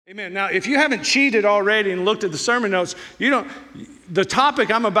Amen. Now, if you haven't cheated already and looked at the sermon notes, the topic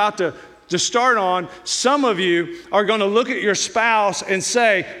I'm about to start on, some of you are going to look at your spouse and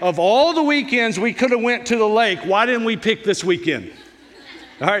say, of all the weekends we could have went to the lake, why didn't we pick this weekend?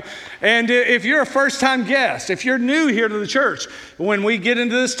 All right. And if you're a first-time guest, if you're new here to the church, when we get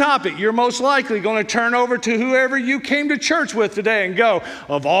into this topic, you're most likely going to turn over to whoever you came to church with today and go,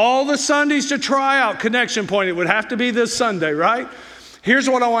 of all the Sundays to try out Connection Point, it would have to be this Sunday, right? Here's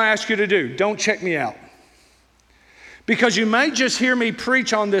what I want to ask you to do. Don't check me out. Because you may just hear me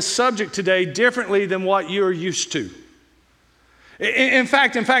preach on this subject today differently than what you're used to. In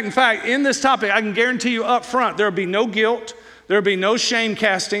fact, in this topic, I can guarantee you up front, there'll be no guilt. There'll be no shame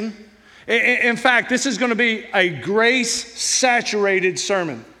casting. In fact, this is going to be a grace-saturated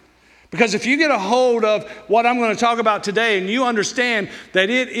sermon. Because if you get a hold of what I'm going to talk about today and you understand that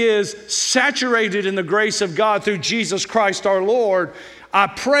it is saturated in the grace of God through Jesus Christ our Lord, I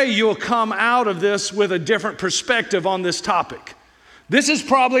pray you'll come out of this with a different perspective on this topic. This is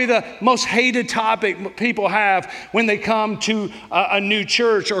probably the most hated topic people have when they come to a new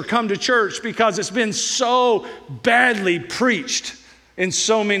church or come to church because it's been so badly preached in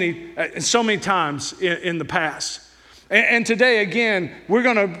so many times in the past. And today, again, we're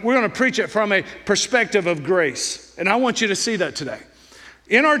gonna preach it from a perspective of grace. And I want you to see that today.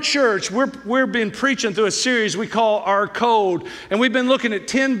 In our church, we've been preaching through a series we call Our Code. And we've been looking at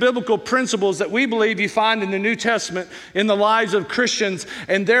 10 biblical principles that we believe you find in the New Testament in the lives of Christians.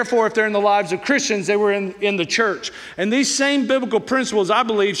 And therefore, if they're in the lives of Christians, they were in the church. And these same biblical principles, I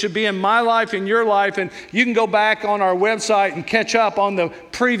believe, should be in my life, in your life. And you can go back on our website and catch up on the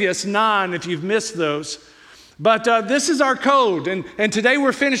previous 9 if you've missed those. But this is our code, and today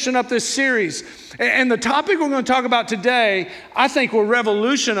we're finishing up this series. And the topic we're going to talk about today, I think will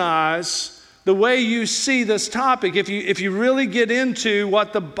revolutionize the way you see this topic if you really get into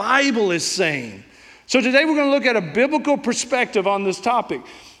what the Bible is saying. So today we're going to look at a biblical perspective on this topic.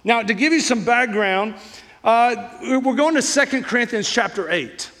 Now, to give you some background, we're going to 2 Corinthians chapter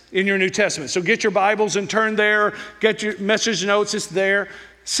 8 in your New Testament. So get your Bibles and turn there, get your message notes, it's there.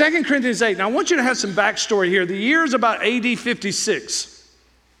 2 Corinthians 8. Now, I want you to have some backstory here. The year is about AD 56.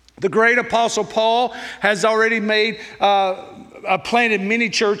 The great apostle Paul has already planted many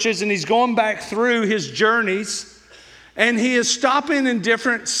churches, and he's going back through his journeys. And he is stopping in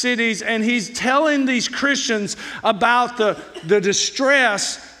different cities, and he's telling these Christians about the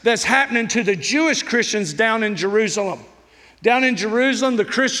distress that's happening to the Jewish Christians down in Jerusalem. Down in Jerusalem, the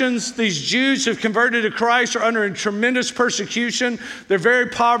Christians, these Jews who've converted to Christ, are under tremendous persecution. They're very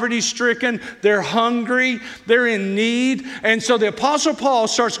poverty-stricken. They're hungry. They're in need. And so the Apostle Paul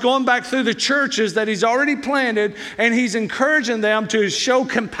starts going back through the churches that he's already planted, and he's encouraging them to show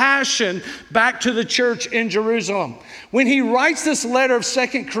compassion back to the church in Jerusalem. When he writes this letter of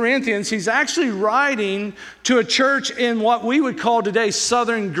 2 Corinthians, he's actually writing to a church in what we would call today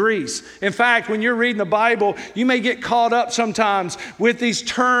southern Greece. In fact, when you're reading the Bible, you may get caught up sometimes with these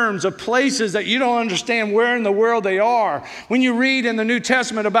terms of places that you don't understand where in the world they are. When you read in the New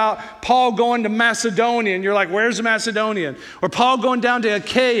Testament about Paul going to Macedonia, and you're like, where's Macedonia? Or Paul going down to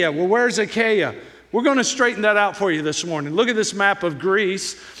Achaia. Well, where's Achaia? We're going to straighten that out for you this morning. Look at this map of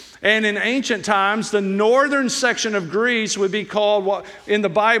Greece. And in ancient times, the northern section of Greece would be called, in the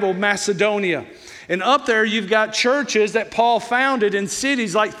Bible, Macedonia. And up there, you've got churches that Paul founded in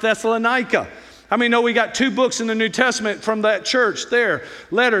cities like Thessalonica. How many know we got 2 books in the New Testament from that church there?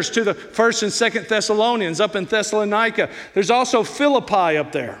 Letters to the 1st and 2nd Thessalonians up in Thessalonica. There's also Philippi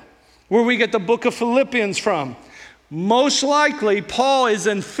up there, where we get the book of Philippians from. Most likely, Paul is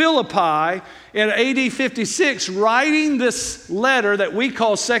in Philippi in AD 56 writing this letter that we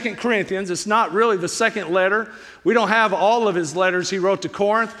call 2 Corinthians. It's not really the second letter. We don't have all of his letters he wrote to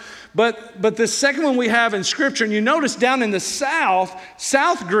Corinth. But the second one we have in Scripture, and you notice down in the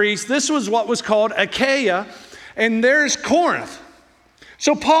South Greece, this was what was called Achaia, and there's Corinth.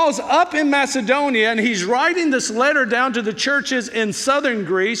 So Paul's up in Macedonia, and he's writing this letter down to the churches in southern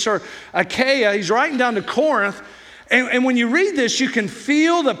Greece, or Achaia. He's writing down to Corinth. And when you read this, you can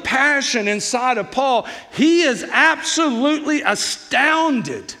feel the passion inside of Paul. He is absolutely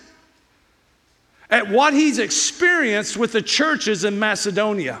astounded at what he's experienced with the churches in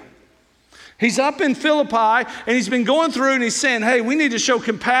Macedonia. He's up in Philippi, and he's been going through, and he's saying, hey, we need to show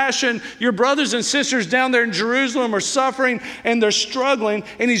compassion. Your brothers and sisters down there in Jerusalem are suffering, and they're struggling.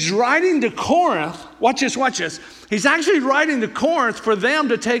 And he's writing to Corinth. Watch this. He's actually writing to Corinth for them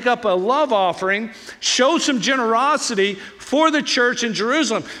to take up a love offering, show some generosity for the church in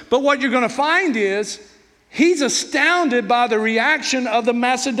Jerusalem. But what you're going to find is he's astounded by the reaction of the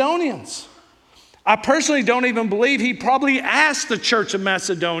Macedonians. I personally don't even believe he probably asked the church of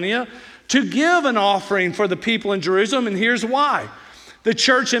Macedonia to give an offering for the people in Jerusalem, and here's why. The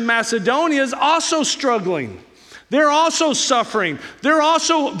church in Macedonia is also struggling. They're also suffering. They're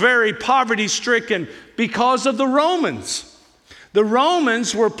also very poverty-stricken because of the Romans. The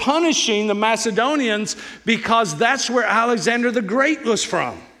Romans were punishing the Macedonians because that's where Alexander the Great was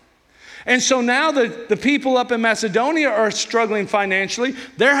from. And so now the people up in Macedonia are struggling financially.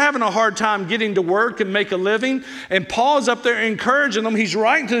 They're having a hard time getting to work and make a living. And Paul's up there encouraging them. He's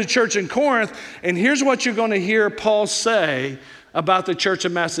writing to the church in Corinth. And here's what you're going to hear Paul say about the church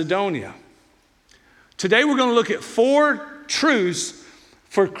of Macedonia. Today we're going to look at 4 truths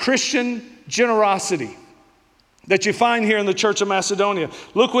for Christian generosity that you find here in the church of Macedonia.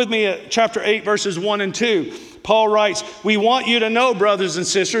 Look with me at chapter 8, verses 1 and 2. Paul writes, "We want you to know, brothers and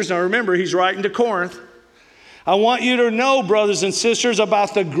sisters," now remember, he's writing to Corinth. "I want you to know, brothers and sisters,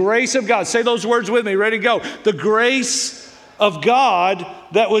 about the grace of God." Say those words with me. Ready, go. The grace of God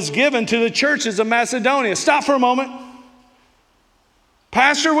that was given to the churches of Macedonia. Stop for a moment.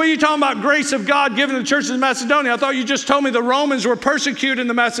 Pastor, what are you talking about grace of God given to the churches of Macedonia? I thought you just told me the Romans were persecuting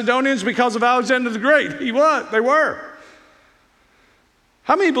the Macedonians because of Alexander the Great. They were.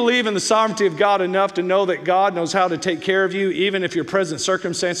 How many believe in the sovereignty of God enough to know that God knows how to take care of you even if your present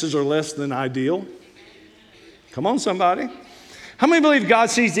circumstances are less than ideal? Come on, somebody. How many believe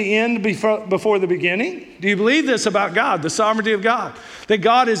God sees the end before the beginning? Do you believe this about God, the sovereignty of God? That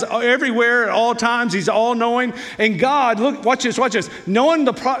God is everywhere at all times. He's all-knowing. And God, look, watch this. Knowing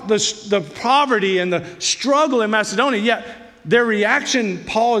the poverty and the struggle in Macedonia, yet their reaction,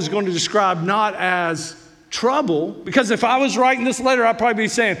 Paul is going to describe not as trouble. Because if I was writing this letter, I'd probably be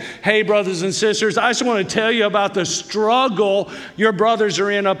saying, "Hey, brothers and sisters, I just want to tell you about the struggle your brothers are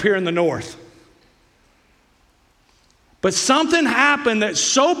in up here in the north." But something happened that's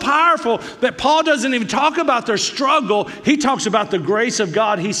so powerful that Paul doesn't even talk about their struggle. He talks about the grace of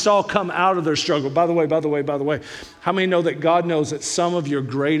God he saw come out of their struggle. By the way, how many know that God knows that some of your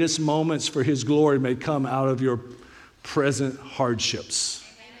greatest moments for his glory may come out of your present hardships?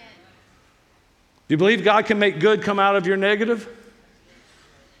 Do you believe God can make good come out of your negative?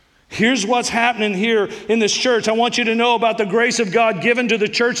 Here's what's happening here in this church. I want you to know about the grace of God given to the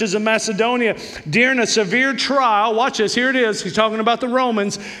churches of Macedonia during a severe trial. Watch this. Here it is. He's talking about the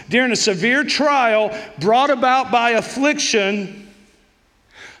Romans. During a severe trial brought about by affliction,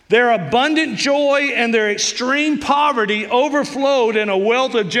 their abundant joy and their extreme poverty overflowed in a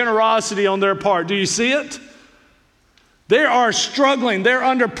wealth of generosity on their part. Do you see it? They are struggling. They're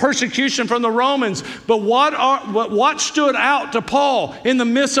under persecution from the Romans. But what stood out to Paul in the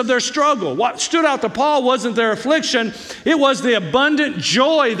midst of their struggle? What stood out to Paul wasn't their affliction. It was the abundant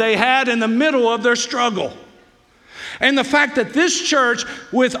joy they had in the middle of their struggle. And the fact that this church,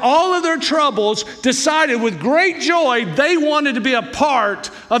 with all of their troubles, decided with great joy they wanted to be a part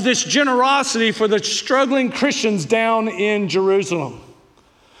of this generosity for the struggling Christians down in Jerusalem.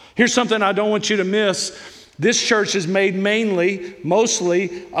 Here's something I don't want you to miss. This church is made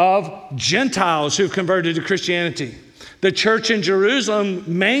mostly of Gentiles who've converted to Christianity. The church in Jerusalem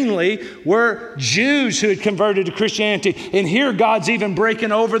mainly were Jews who had converted to Christianity. And here God's even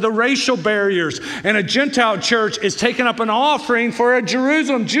breaking over the racial barriers. And a Gentile church is taking up an offering for a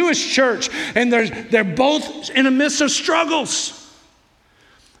Jerusalem Jewish church. And they're both in the midst of struggles.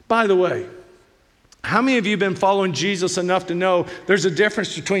 By the way, how many of you have been following Jesus enough to know there's a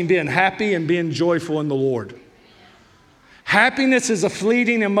difference between being happy and being joyful in the Lord? Happiness is a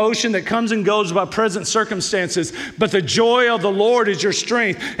fleeting emotion that comes and goes by present circumstances, but the joy of the Lord is your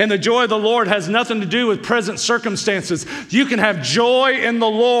strength, and the joy of the Lord has nothing to do with present circumstances. You can have joy in the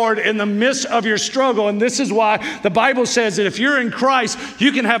Lord in the midst of your struggle, and this is why the Bible says that if you're in Christ,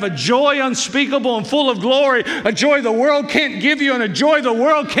 you can have a joy unspeakable and full of glory, a joy the world can't give you and a joy the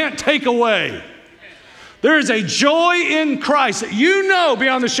world can't take away. There is a joy in Christ that you know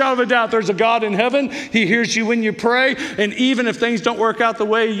beyond the shadow of a doubt there's a God in heaven. He hears you when you pray. And even if things don't work out the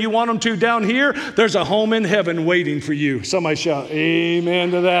way you want them to down here, there's a home in heaven waiting for you. Somebody shout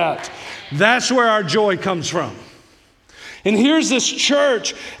amen to that. That's where our joy comes from. And here's this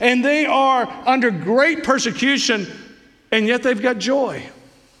church, and they are under great persecution, and yet they've got joy.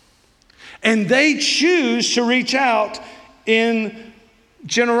 And they choose to reach out in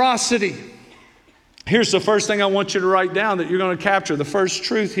generosity. Here's the first thing I want you to write down that you're going to capture. The first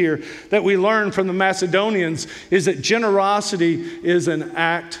truth here that we learn from the Macedonians is that generosity is an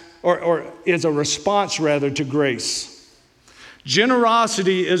act, or is a response rather, to grace.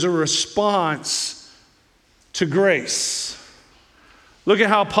 Generosity is a response to grace. Look at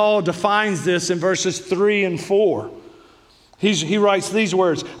how Paul defines this in verses 3 and 4. He writes these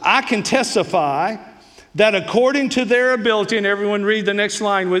words, I can testify that according to their ability, and everyone read the next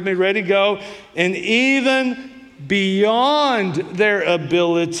line with me, ready, go, and even beyond their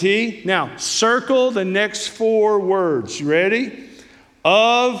ability. Now, circle the next 4 words. You ready?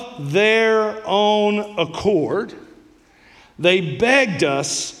 Of their own accord, they begged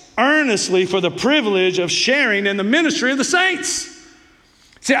us earnestly for the privilege of sharing in the ministry of the saints.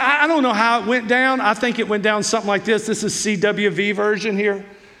 See, I don't know how it went down. I think it went down something like this. This is CWV version here.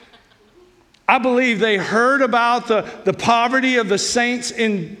 I believe they heard about the poverty of the saints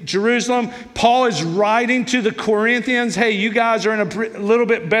in Jerusalem. Paul is writing to the Corinthians, hey, you guys are in a little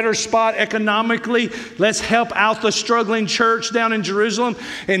bit better spot economically. Let's help out the struggling church down in Jerusalem.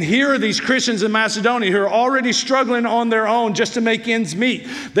 And here are these Christians in Macedonia who are already struggling on their own just to make ends meet.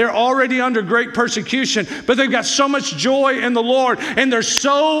 They're already under great persecution, but they've got so much joy in the Lord, and they're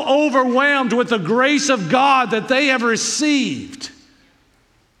so overwhelmed with the grace of God that they have received.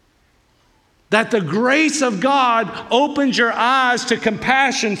 That the grace of God opens your eyes to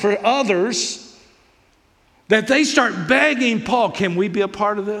compassion for others, that they start begging Paul, can we be a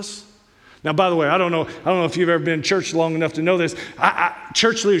part of this? Now, by the way, I don't know if you've ever been in church long enough to know this.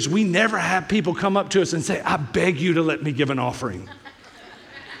 Church leaders, we never have people come up to us and say, I beg you to let me give an offering.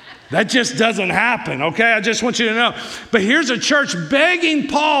 That just doesn't happen, okay? I just want you to know. But here's a church begging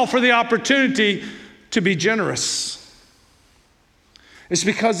Paul for the opportunity to be generous. It's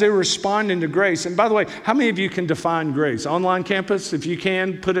because they were responding to grace. And by the way, how many of you can define grace? Online campus, if you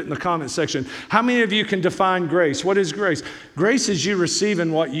can, put it in the comment section. How many of you can define grace? What is grace? Grace is you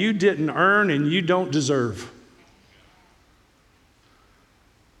receiving what you didn't earn and you don't deserve.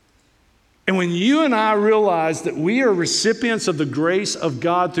 And when you and I realize that we are recipients of the grace of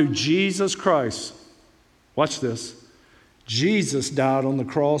God through Jesus Christ, watch this. Jesus died on the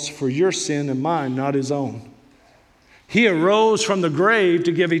cross for your sin and mine, not his own. He arose from the grave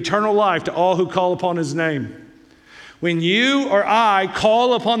to give eternal life to all who call upon his name. When you or I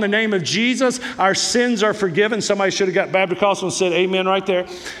call upon the name of Jesus, our sins are forgiven. Somebody should have got Baptist Gospel and said amen right there.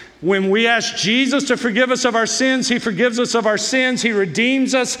 When we ask Jesus to forgive us of our sins, he forgives us of our sins. He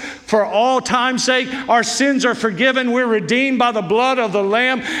redeems us for all time's sake. Our sins are forgiven. We're redeemed by the blood of the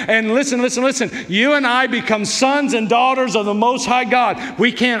Lamb. And listen. You and I become sons and daughters of the Most High God.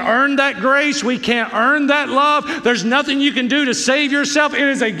 We can't earn that grace. We can't earn that love. There's nothing you can do to save yourself. It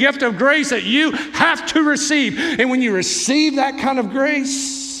is a gift of grace that you have to receive. And when you receive that kind of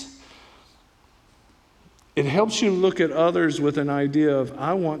grace, it helps you look at others with an idea of,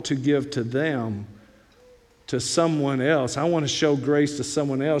 I want to give to them, to someone else. I want to show grace to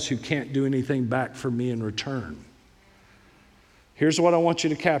someone else who can't do anything back for me in return. Here's what I want you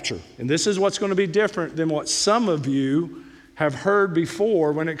to capture. And this is what's going to be different than what some of you have heard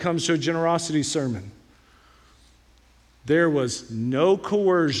before when it comes to a generosity sermon. There was no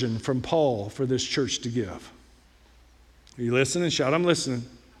coercion from Paul for this church to give. Are you listening? Shout, I'm listening.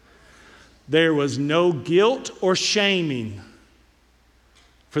 There was no guilt or shaming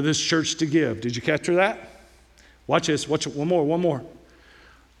for this church to give. Did you capture that? Watch this. Watch it. One more.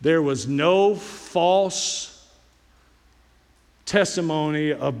 There was no false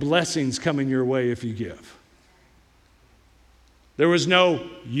testimony of blessings coming your way if you give. There was no,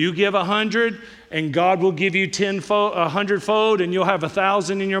 you give 100 and God will give you 100-fold and you'll have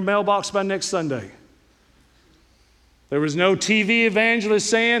 1,000 in your mailbox by next Sunday. There was no TV evangelist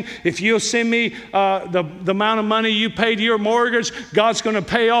saying, if you'll send me the amount of money you pay to your mortgage, God's going to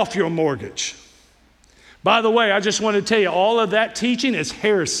pay off your mortgage. By the way, I just want to tell you, all of that teaching is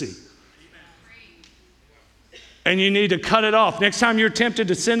heresy. And you need to cut it off. Next time you're tempted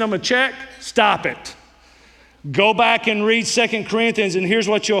to send them a check, stop it. Go back and read 2 Corinthians, and here's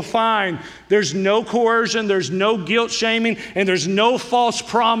what you'll find. There's no coercion, there's no guilt shaming, and there's no false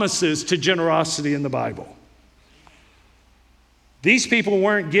promises to generosity in the Bible. These people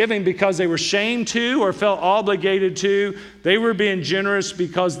weren't giving because they were shamed to or felt obligated to. They were being generous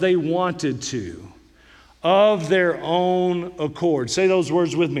because they wanted to, of their own accord. Say those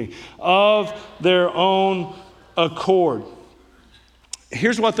words with me. Of their own accord.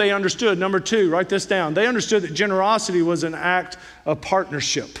 Here's what they understood. Number 2, write this down. They understood that generosity was an act of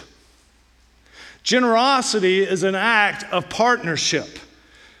partnership. Generosity is an act of partnership.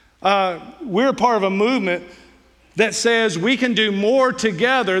 We're part of a movement that says we can do more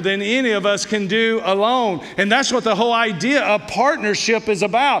together than any of us can do alone. And that's what the whole idea of partnership is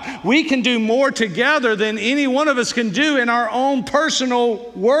about. We can do more together than any one of us can do in our own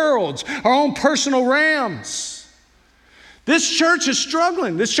personal worlds, our own personal realms. This church is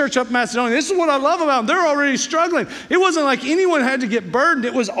struggling. This church up in Macedonia, this is what I love about them. They're already struggling. It wasn't like anyone had to get burdened.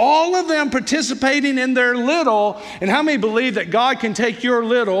 It was all of them participating in their little. And how many believe that God can take your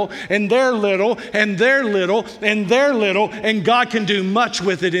little and their little and their little and their little, and God can do much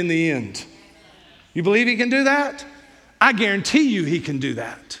with it in the end? You believe he can do that? I guarantee you he can do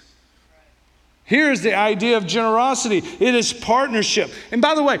that. Here's the idea of generosity. It is partnership. And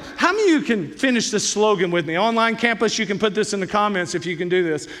by the way, how many of you can finish this slogan with me? Online campus, you can put this in the comments if you can do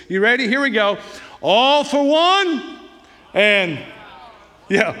this. You ready? Here we go. All for one and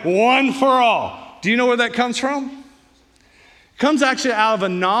one for all. Do you know where that comes from? It comes actually out of a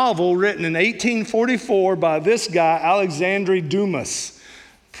novel written in 1844 by this guy, Alexandre Dumas.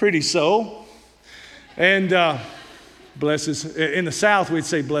 Pretty so. And bless his, in the South we'd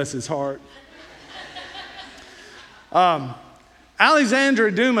say bless his heart. Alexandre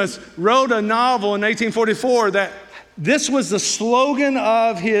Dumas wrote a novel in 1844 that this was the slogan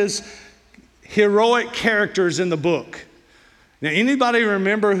of his heroic characters in the book. Now, anybody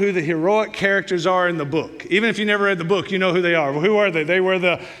remember who the heroic characters are in the book? Even if you never read the book, you know who they are. Well, who are they? They were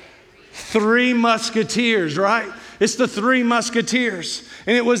the Three Musketeers, right? It's the Three Musketeers.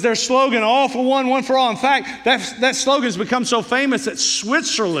 And it was their slogan, all for one, one for all. In fact, that slogan has become so famous that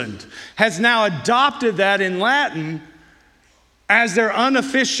Switzerland has now adopted that in Latin as their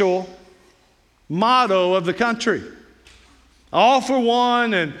unofficial motto of the country. All for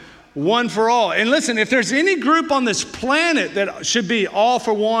one and one for all. And listen, if there's any group on this planet that should be all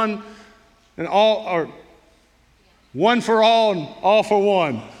for one and all, or one for all and all for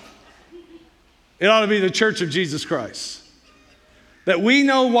one, it ought to be the Church of Jesus Christ. That we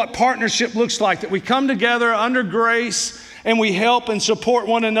know what partnership looks like, that we come together under grace and we help and support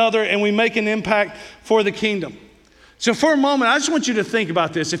one another and we make an impact for the kingdom. So for a moment, I just want you to think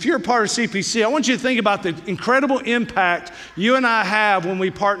about this. If you're a part of CPC, I want you to think about the incredible impact you and I have when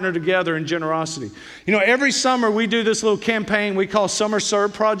we partner together in generosity. You know, every summer we do this little campaign we call Summer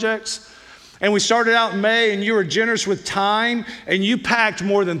Serve Projects. And we started out in May, and you were generous with time, and you packed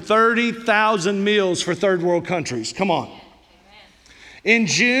more than 30,000 meals for third world countries. Come on. In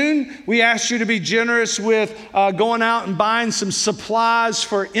June, we asked you to be generous with going out and buying some supplies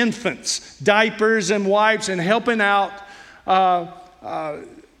for infants, diapers and wipes, and helping out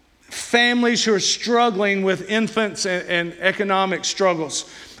families who are struggling with infants and economic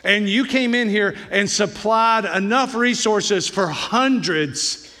struggles. And you came in here and supplied enough resources for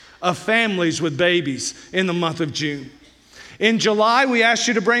hundreds of families with babies in the month of June. In July, we asked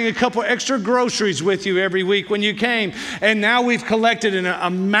you to bring a couple extra groceries with you every week when you came. And now we've collected a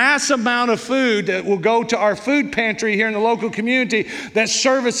mass amount of food that will go to our food pantry here in the local community that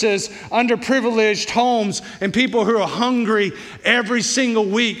services underprivileged homes and people who are hungry every single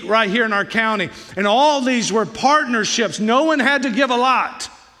week right here in our county. And all these were partnerships. No one had to give a lot.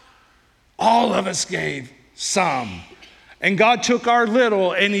 All of us gave some. And God took our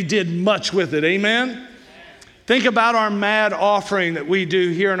little and he did much with it. Amen? Think about our mad offering that we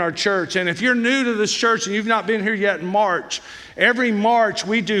do here in our church. And if you're new to this church and you've not been here yet in March, every March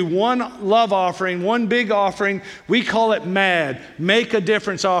we do one love offering, one big offering. We call it MAD, Make a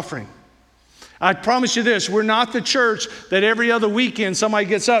Difference offering. I promise you this, we're not the church that every other weekend somebody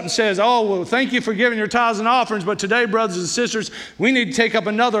gets up and says, oh, well, thank you for giving your tithes and offerings, but today, brothers and sisters, we need to take up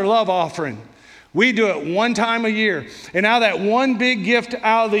another love offering. We do it one time a year. And now that one big gift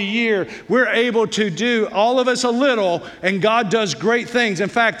out of the year, we're able to do all of us a little, and God does great things. In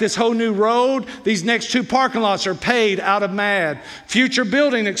fact, this whole new road, these next 2 parking lots are paid out of MAD. Future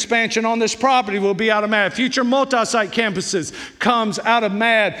building expansion on this property will be out of MAD. Future multi-site campuses comes out of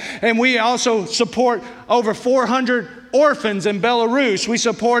MAD. And we also support over 400 orphans in Belarus. We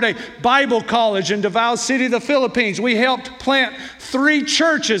support a Bible college in Davao City, the Philippines. We helped plant 3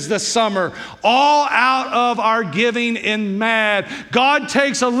 churches this summer, all out of our giving in MAD. God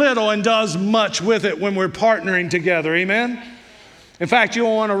takes a little and does much with it when we're partnering together. Amen? In fact,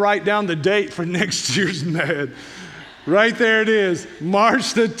 you'll want to write down the date for next year's MAD. Right there it is,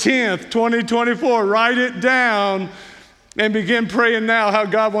 March the 10th, 2024. Write it down and begin praying now how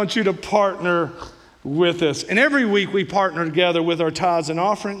God wants you to partner with us. And every week we partner together with our tithes and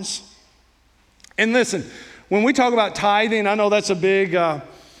offerings. And listen, when we talk about tithing, I know that's a big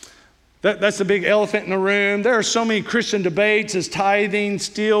that's the big elephant in the room. There are so many Christian debates. Is tithing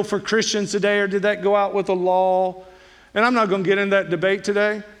still for Christians today, or did that go out with a law? And I'm not going to get into that debate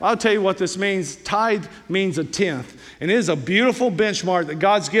today. I'll tell you what this means. Tithe means a tenth. And it is a beautiful benchmark that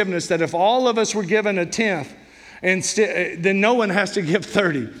God's given us, that if all of us were given a tenth, then no one has to give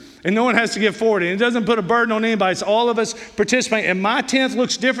 30. And no one has to give 40. And it doesn't put a burden on anybody. It's all of us participating. And my tenth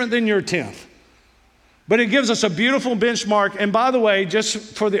looks different than your tenth. But it gives us a beautiful benchmark. And by the way,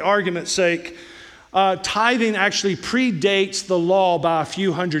 just for the argument's sake, tithing actually predates the law by a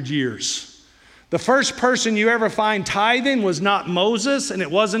few hundred years. The first person you ever find tithing was not Moses, and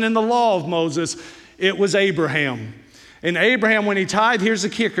it wasn't in the law of Moses. It was Abraham. And Abraham, when he tithed, here's the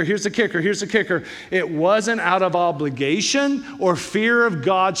kicker, here's the kicker, here's the kicker. It wasn't out of obligation or fear of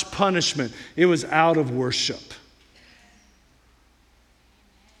God's punishment. It was out of worship.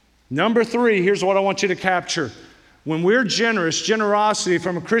 Number 3, here's what I want you to capture. When we're generous, generosity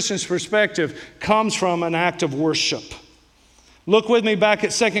from a Christian's perspective comes from an act of worship. Look with me back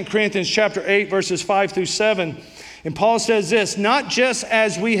at 2 Corinthians chapter 8, verses 5 through 7. And Paul says this, not just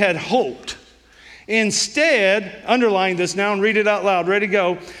as we had hoped. Instead, underline this now and read it out loud. Ready to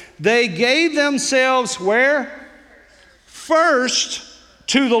go. They gave themselves where? First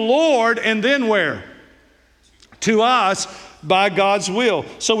to the Lord, and then where? To us by God's will.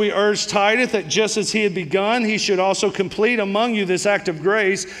 So we urge Titus that just as he had begun, he should also complete among you this act of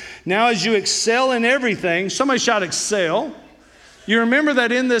grace. Now as you excel in everything, somebody shout excel. You remember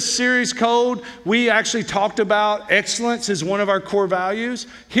that in this series code, we actually talked about excellence as one of our core values.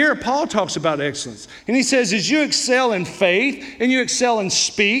 Here, Paul talks about excellence. And he says, as you excel in faith, and you excel in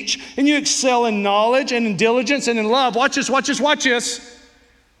speech, and you excel in knowledge, and in diligence, and in love, watch this, watch this, watch this.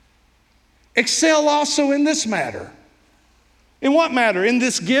 Excel also in this matter. In what matter? In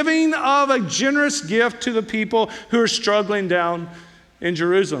this giving of a generous gift to the people who are struggling down in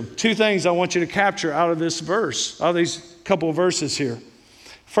Jerusalem. 2 things I want you to capture out of this verse, out of these couple of verses here.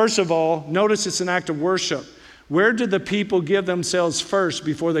 First of all, notice it's an act of worship. Where did the people give themselves first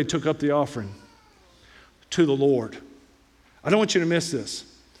before they took up the offering? To the Lord. I don't want you to miss this.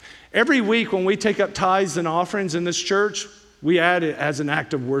 Every week when we take up tithes and offerings in this church, we add it as an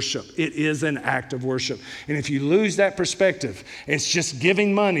act of worship. It is an act of worship. And if you lose that perspective, it's just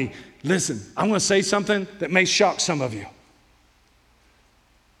giving money. Listen, I'm going to say something that may shock some of you.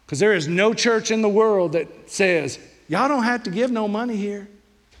 Because there is no church in the world that says, y'all don't have to give no money here.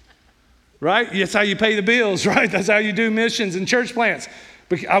 Right? That's how you pay the bills, right? That's how you do missions and church plants.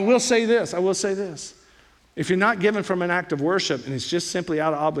 But I will say this. If you're not giving from an act of worship and it's just simply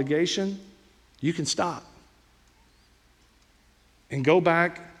out of obligation, you can stop. And go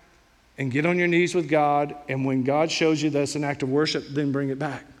back and get on your knees with God. And when God shows you that's an act of worship, then bring it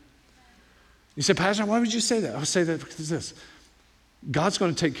back. You say, Pastor, why would you say that? I would say that because this. God's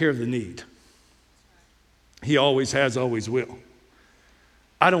going to take care of the need. He always has, always will.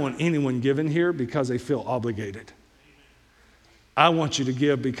 I don't want anyone giving here because they feel obligated. I want you to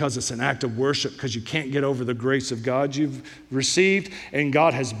give because it's an act of worship, because you can't get over the grace of God you've received, and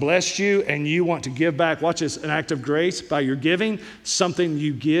God has blessed you, and you want to give back. Watch this, an act of grace by your giving, something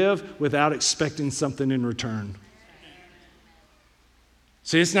you give without expecting something in return.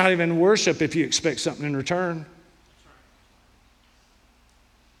 See, it's not even worship if you expect something in return.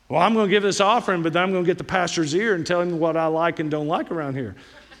 Well, I'm going to give this offering, but then I'm going to get the pastor's ear and tell him what I like and don't like around here.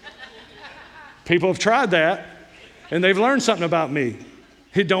 People have tried that, and they've learned something about me.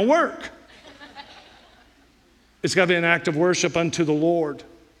 It don't work. It's got to be an act of worship unto the Lord.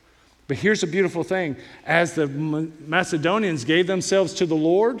 But here's the beautiful thing. As the Macedonians gave themselves to the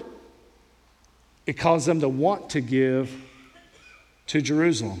Lord, it caused them to want to give to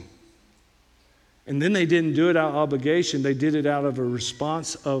Jerusalem. And then they didn't do it out of obligation. They did it out of a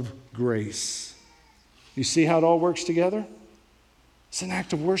response of grace. You see how it all works together? It's an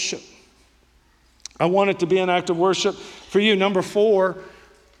act of worship. I want it to be an act of worship for you. Number 4,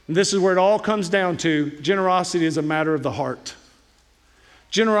 and this is where it all comes down to, generosity is a matter of the heart.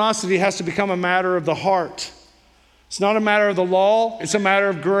 Generosity has to become a matter of the heart. It's not a matter of the law. It's a matter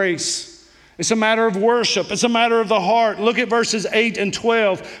of grace. It's a matter of worship. It's a matter of the heart. Look at verses 8 and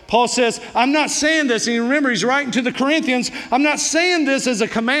 12. Paul says, I'm not saying this. And remember, he's writing to the Corinthians. I'm not saying this as a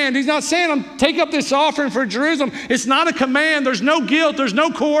command. He's not saying, take up this offering for Jerusalem. It's not a command. There's no guilt. There's no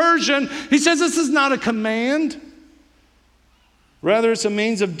coercion. He says this is not a command. Rather, it's a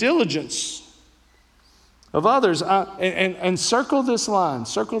means of diligence of others. And circle this line.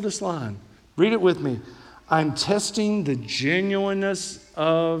 Circle this line. Read it with me. I'm testing the genuineness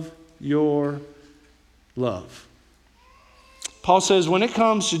of your love. Paul says when it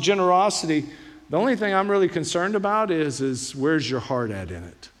comes to generosity, the only thing I'm really concerned about is where's your heart at in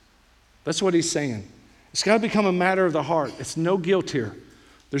it? That's what he's saying. It's got to become a matter of the heart. It's no guilt here.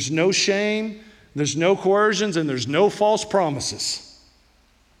 There's no shame, there's no coercions, and there's no false promises.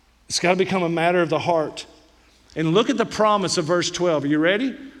 It's got to become a matter of the heart. And look at the promise of verse 12. Are you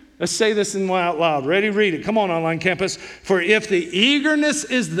ready? Let's say this in out loud. Ready? Read it. Come on, online campus. For if the eagerness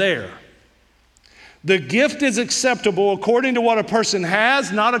is there, the gift is acceptable according to what a person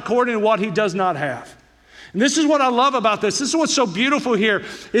has, not according to what he does not have. And this is what I love about this. This is what's so beautiful here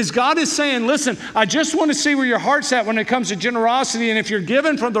is God is saying, listen, I just want to see where your heart's at when it comes to generosity. And if you're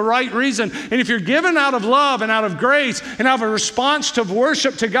given for the right reason, and if you're given out of love and out of grace and out of a response to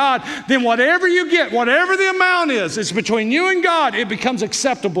worship to God, then whatever you get, whatever the amount is, it's between you and God, it becomes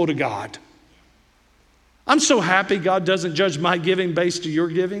acceptable to God. I'm so happy God doesn't judge my giving based on your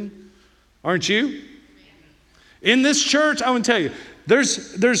giving. Aren't you? In this church, I want to tell you,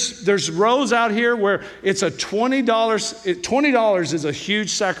 there's rows out here where it's a $20. $20 is a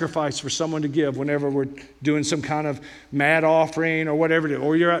huge sacrifice for someone to give whenever we're doing some kind of mad offering or whatever it is.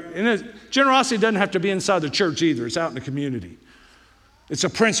 Or you're generosity doesn't have to be inside the church either. It's out in the community. It's a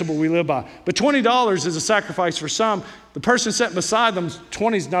principle we live by. But $20 is a sacrifice for some. The person sitting beside them,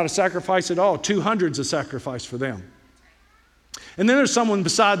 20 is not a sacrifice at all. 200 is a sacrifice for them. And then there's someone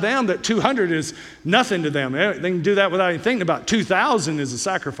beside them that 200 is nothing to them. They can do that without even thinking about it. 2,000 is a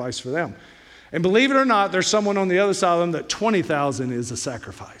sacrifice for them. And believe it or not, there's someone on the other side of them that 20,000 is a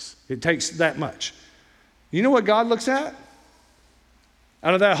sacrifice. It takes that much. You know what God looks at?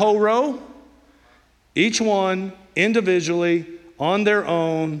 Out of that whole row, each one individually on their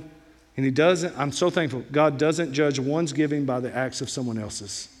own, and he doesn't, I'm so thankful, God doesn't judge one's giving by the acts of someone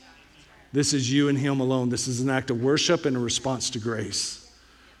else's. This is you and him alone. This is an act of worship and a response to grace.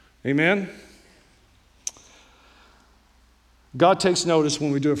 Amen? God takes notice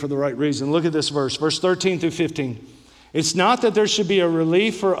when we do it for the right reason. Look at this verse 13 through 15. It's not that there should be a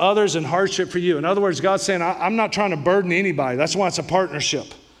relief for others and hardship for you. In other words, God's saying, I'm not trying to burden anybody. That's why it's a partnership.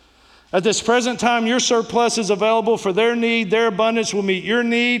 At this present time, your surplus is available for their need. Their abundance will meet your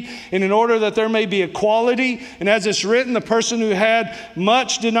need. And in order that there may be equality, and as it's written, the person who had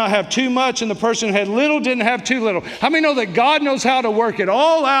much did not have too much, and the person who had little didn't have too little. How many know that God knows how to work it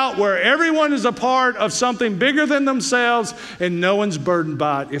all out where everyone is a part of something bigger than themselves and no one's burdened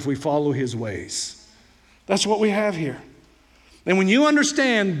by it if we follow his ways? That's what we have here. And when you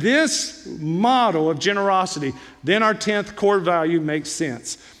understand this model of generosity, then our 10th core value makes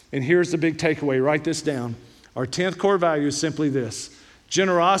sense. And here's the big takeaway. Write this down. Our 10th core value is simply this.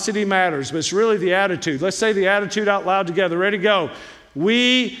 Generosity matters, but it's really the attitude. Let's say the attitude out loud together. Ready, go.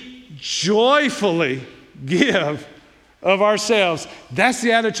 We joyfully give of ourselves. That's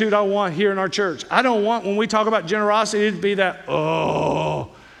the attitude I want here in our church. I don't want, when we talk about generosity, to be that,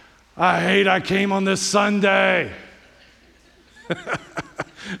 oh, I came on this Sunday.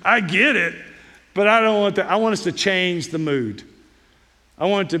 I get it, but I don't want that. I want us to change the mood. I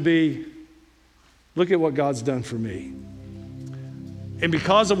want it to be, look at what God's done for me. And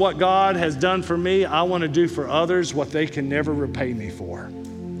because of what God has done for me, I want to do for others what they can never repay me for.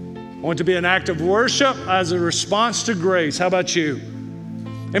 I want it to be an act of worship as a response to grace. How about you?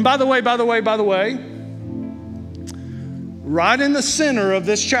 And by the way, right in the center of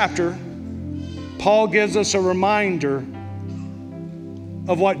this chapter, Paul gives us a reminder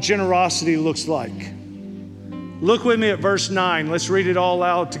of what generosity looks like. Look with me at verse 9. Let's read it all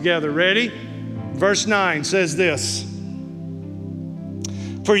out together. Ready? Verse 9 says this.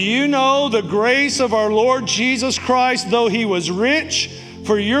 For you know the grace of our Lord Jesus Christ, though he was rich,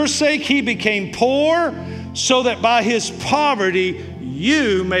 for your sake he became poor, so that by his poverty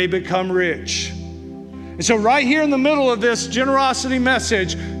you may become rich. And so right here in the middle of this generosity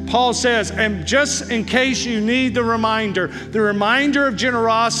message, Paul says, and just in case you need the reminder of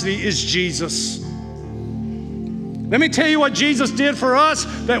generosity is Jesus. Let me tell you what Jesus did for us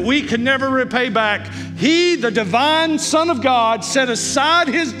that we could never repay back. He, the divine Son of God, set aside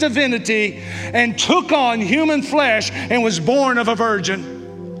his divinity and took on human flesh and was born of a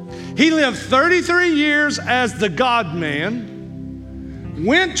virgin. He lived 33 years as the God-man,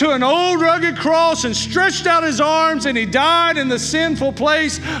 went to an old rugged cross and stretched out his arms, and he died in the sinful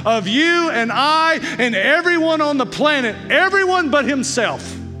place of you and I and everyone on the planet, everyone but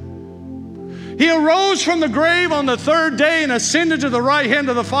himself. He arose from the grave on the third day and ascended to the right hand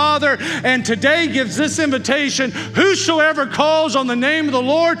of the Father, and today gives this invitation: whosoever calls on the name of the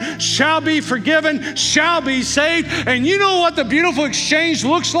Lord shall be forgiven, shall be saved. And you know what the beautiful exchange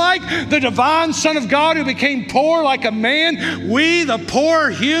looks like? The divine Son of God who became poor like a man. We, the poor,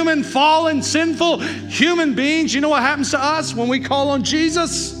 human, fallen, sinful human beings, you know what happens to us when we call on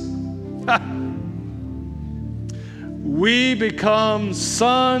Jesus? We become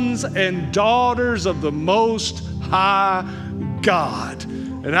sons and daughters of the Most High God.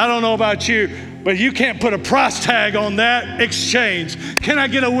 And I don't know about you, but you can't put a price tag on that exchange. Can I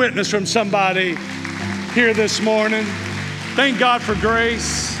get a witness from somebody here this morning? Thank God for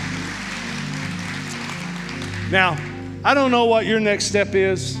grace. Now, I don't know what your next step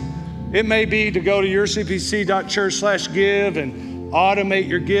is. It may be to go to yourcpc.church/give and automate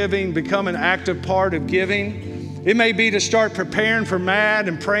your giving, become an active part of giving. It may be to start preparing for MAD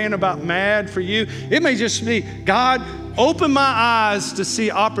and praying about MAD for you. It may just be, God, open my eyes to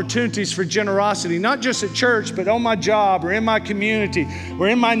see opportunities for generosity, not just at church, but on my job or in my community or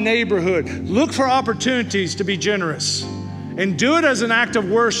in my neighborhood. Look for opportunities to be generous and do it as an act of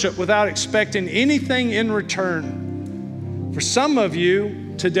worship without expecting anything in return. For some of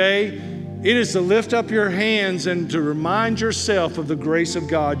you today, it is to lift up your hands and to remind yourself of the grace of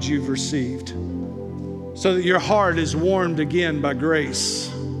God you've received so that your heart is warmed again by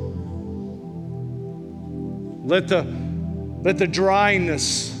grace. Let the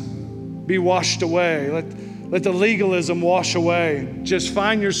dryness be washed away. Let the legalism wash away. Just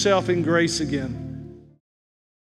find yourself in grace again.